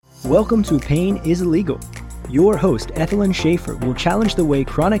Welcome to Pain is Illegal. Your host, Ethelyn Schaefer, will challenge the way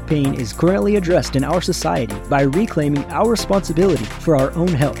chronic pain is currently addressed in our society by reclaiming our responsibility for our own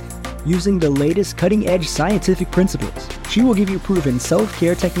health. Using the latest cutting-edge scientific principles, she will give you proven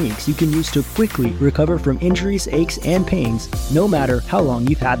self-care techniques you can use to quickly recover from injuries, aches, and pains, no matter how long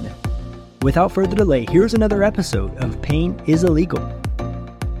you've had them. Without further delay, here's another episode of Pain is Illegal.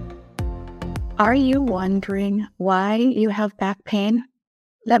 Are you wondering why you have back pain?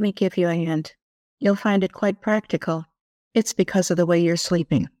 Let me give you a hint. You'll find it quite practical. It's because of the way you're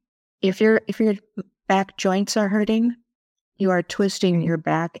sleeping. If your back joints are hurting, you are twisting your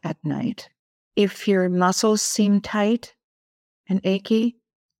back at night. If your muscles seem tight and achy,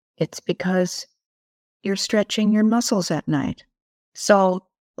 it's because you're stretching your muscles at night. So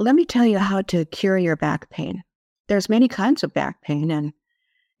let me tell you how to cure your back pain. There's many kinds of back pain,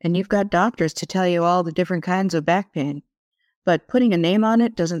 and you've got doctors to tell you all the different kinds of back pain. But putting a name on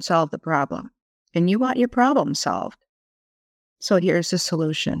it doesn't solve the problem. And you want your problem solved. So here's the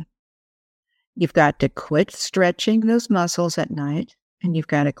solution. You've got to quit stretching those muscles at night, and you've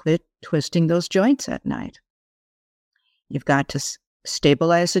got to quit twisting those joints at night. You've got to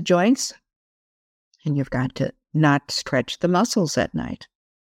stabilize the joints, and you've got to not stretch the muscles at night.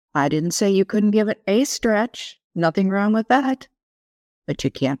 I didn't say you couldn't give it a stretch. Nothing wrong with that. But you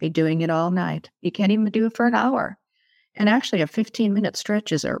can't be doing it all night. You can't even do it for an hour. And actually, a 15-minute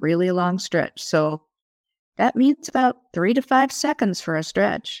stretch is a really long stretch. So that means about 3 to 5 seconds for a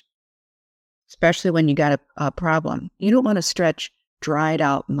stretch, especially when you got a problem. You don't want to stretch dried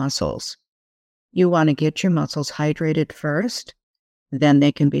out muscles. You want to get your muscles hydrated first, then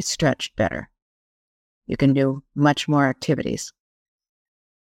they can be stretched better. You can do much more activities.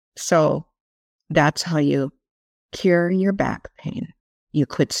 So that's how you cure your back pain. You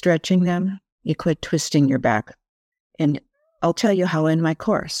quit stretching them, you quit twisting your back. And I'll tell you how in my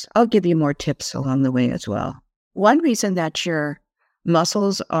course. I'll give you more tips along the way as well. One reason that your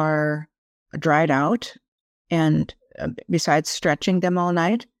muscles are dried out, and besides stretching them all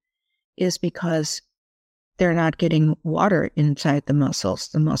night, is because they're not getting water inside the muscles.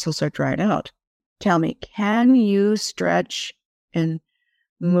 The muscles are dried out. Tell me, can you stretch and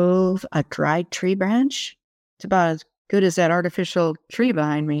move a dried tree branch? It's about as good as that artificial tree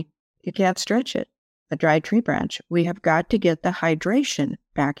behind me. You can't stretch it. A dried tree branch. We have got to get the hydration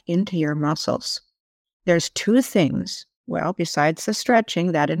back into your muscles. There's 2 things. Well, besides the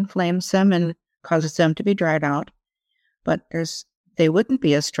stretching, that inflames them and causes them to be dried out. But they wouldn't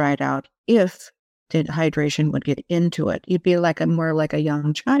be as dried out if the hydration would get into it. You'd be more like a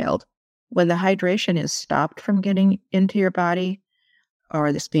young child. When the hydration is stopped from getting into your body, or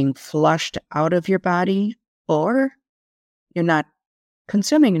it's being flushed out of your body, or you're not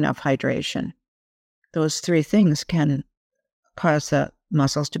consuming enough hydration, those 3 things can cause the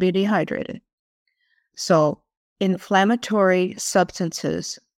muscles to be dehydrated. So inflammatory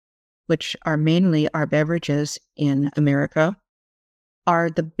substances, which are mainly our beverages in America, are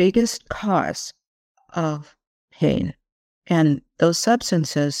the biggest cause of pain. And those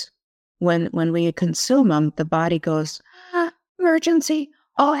substances, when we consume them, the body goes, emergency,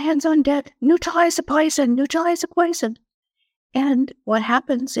 all hands on deck, neutralize the poison, neutralize the poison. And what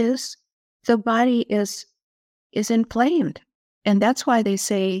happens is the body is inflamed. And that's why they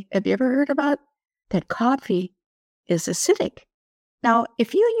say, have you ever heard about that coffee is acidic? Now,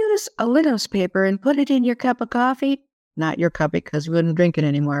 if you use a litmus paper and put it in your cup of coffee, not your cup because you wouldn't drink it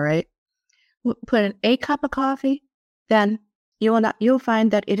anymore, right? Put in a cup of coffee, then you'll find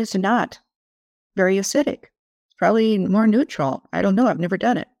that it is not very acidic. It's probably more neutral. I don't know. I've never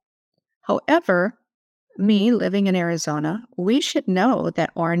done it. However, me living in Arizona, we should know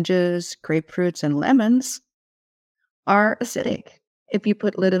that oranges, grapefruits, and lemons are acidic. If you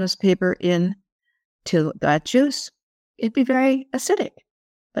put litmus paper in to that juice, it'd be very acidic,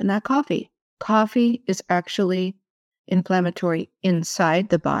 but not coffee. Coffee is actually inflammatory inside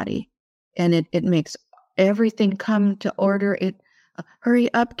the body, and it makes everything come to order.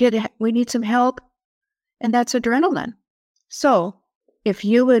 Hurry up, we need some help. And that's adrenaline. So if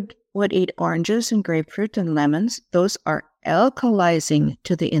you would eat oranges and grapefruit and lemons, those are alkalizing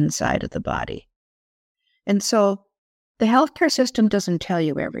to the inside of the body. And so the healthcare system doesn't tell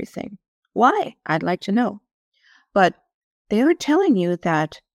you everything. Why? I'd like to know. But they are telling you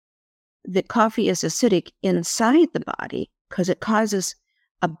that the coffee is acidic inside the body because it causes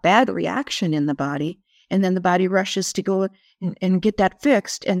a bad reaction in the body, and then the body rushes to go and get that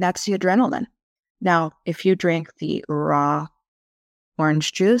fixed, and that's the adrenaline. Now, if you drink the raw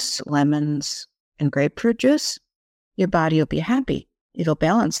orange juice, lemons, and grapefruit juice, your body will be happy. It'll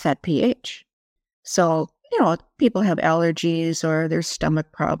balance that pH. So people have allergies or their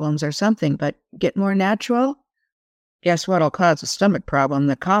stomach problems or something, but get more natural. Guess what will cause a stomach problem?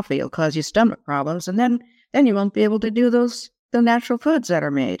 The coffee will cause you stomach problems, and then you won't be able to do the natural foods that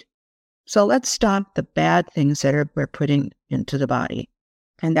are made. So let's stop the bad things that we're putting into the body.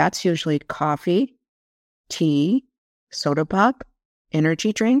 And that's usually coffee, tea, soda pop,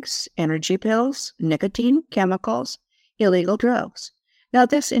 energy drinks, energy pills, nicotine, chemicals, illegal drugs. Now,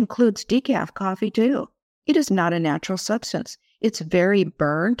 this includes decaf coffee, too. It is not a natural substance. It's very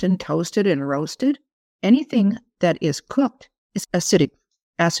burnt and toasted and roasted. Anything that is cooked is acidic,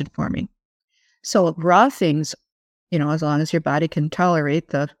 acid forming. So raw things, as long as your body can tolerate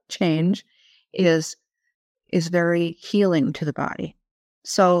the change, is very healing to the body.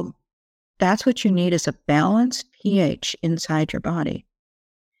 So that's what you need, is a balanced pH inside your body.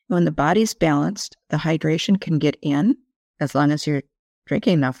 When the body's balanced, the hydration can get in, as long as you're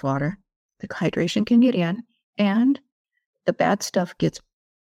drinking enough water. The hydration can get in, and the bad stuff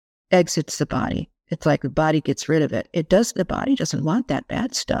exits the body. It's like the body gets rid of it. The body doesn't want that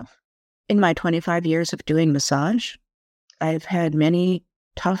bad stuff. In my 25 years of doing massage, I've had many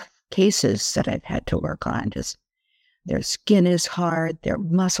tough cases that I've had to work on. Just their skin is hard, their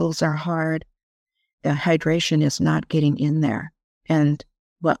muscles are hard, the hydration is not getting in there. And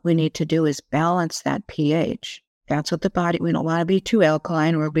what we need to do is balance that pH. That's what the body, we don't want to be too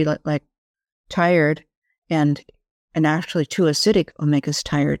alkaline or we'll be like tired, and actually too acidic will make us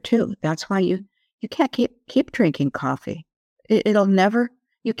tired too. That's why you can't keep drinking coffee.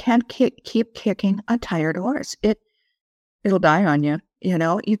 You can't keep kicking a tired horse. It'll die on you.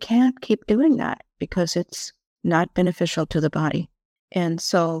 You can't keep doing that because it's not beneficial to the body. And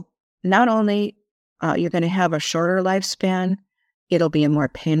so not only you're going to have a shorter lifespan, it'll be a more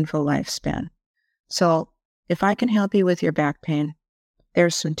painful lifespan. So if I can help you with your back pain,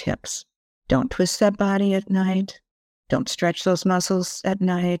 there's some tips. Don't twist that body at night. Don't stretch those muscles at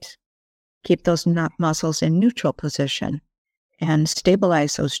night. Keep those muscles in neutral position and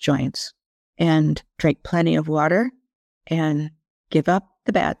stabilize those joints, and drink plenty of water and give up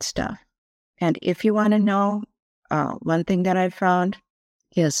the bad stuff. And if you want to know, one thing that I've found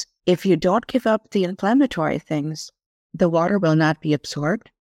is if you don't give up the inflammatory things, the water will not be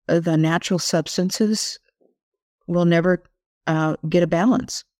absorbed. The natural substances will never get a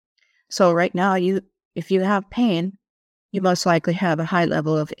balance. So right now, if you have pain, you most likely have a high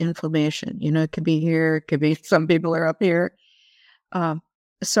level of inflammation. It could be here, it could be some people are up here.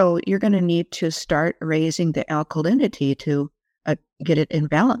 So you're going to need to start raising the alkalinity to get it in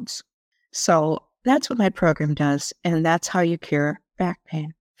balance. So that's what my program does, and that's how you cure back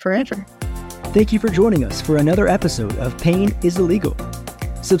pain forever. Thank you for joining us for another episode of Pain is Illegal.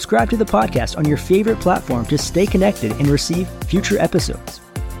 Subscribe to the podcast on your favorite platform to stay connected and receive future episodes.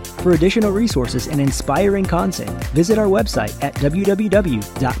 For additional resources and inspiring content, visit our website at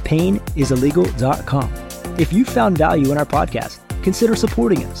www.painисillegal.com. If you found value in our podcast, consider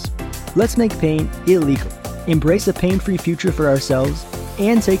supporting us. Let's make pain illegal, embrace a pain-free future for ourselves,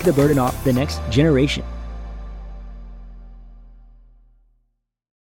 and take the burden off the next generation.